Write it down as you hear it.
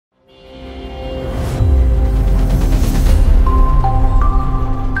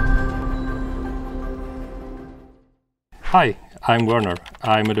Hi, I'm Werner.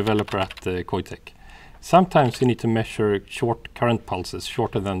 I'm a developer at Coitec. Sometimes you need to measure short current pulses,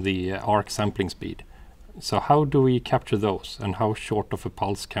 shorter than the arc sampling speed. So how do we capture those, and how short of a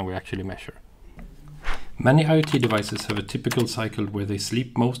pulse can we actually measure? Many IoT devices have a typical cycle where they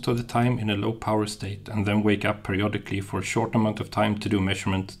sleep most of the time in a low power state and then wake up periodically for a short amount of time to do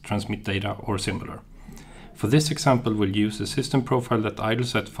measurement, transmit data, or similar. For this example, we'll use a system profile that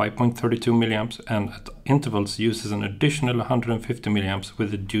idles at 5.32 milliamps and at intervals uses an additional 150 milliamps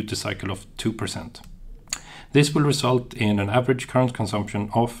with a duty cycle of 2%. This will result in an average current consumption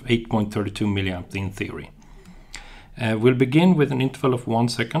of 8.32 milliamps in theory. We'll begin with an interval of 1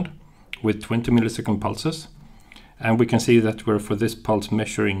 second with 20 millisecond pulses, and we can see that we're for this pulse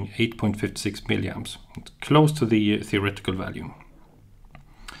measuring 8.56 milliamps, close to the theoretical value.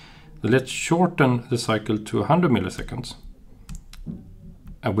 Let's shorten the cycle to 100 milliseconds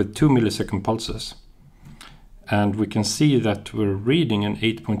with 2 millisecond pulses. And we can see that we're reading an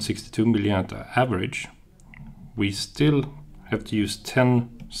 8.62 milliamp average. We still have to use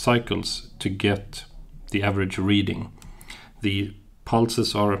 10 cycles to get the average reading. The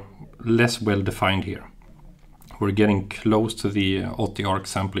pulses are less well defined here. We're getting close to the Otii Arc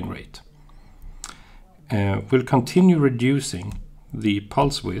sampling rate. We'll continue reducing the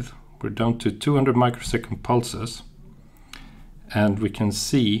pulse width. We're down to 200 microsecond pulses, and we can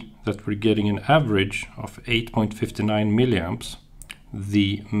see that we're getting an average of 8.59 milliamps.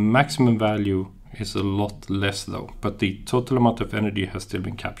 The maximum value is a lot less though, but the total amount of energy has still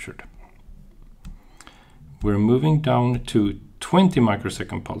been captured. We're moving down to 20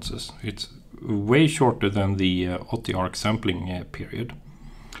 microsecond pulses. It's way shorter than the Otii Arc sampling period.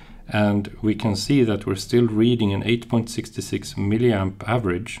 And we can see that we're still reading an 8.66 milliamp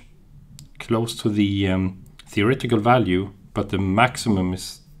average, close to the theoretical value, but the maximum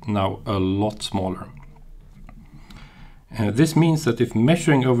is now a lot smaller. This means that if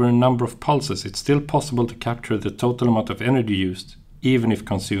measuring over a number of pulses, it's still possible to capture the total amount of energy used, even if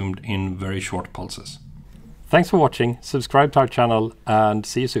consumed in very short pulses. Thanks for watching, subscribe to our channel, and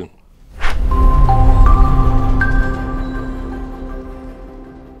see you soon.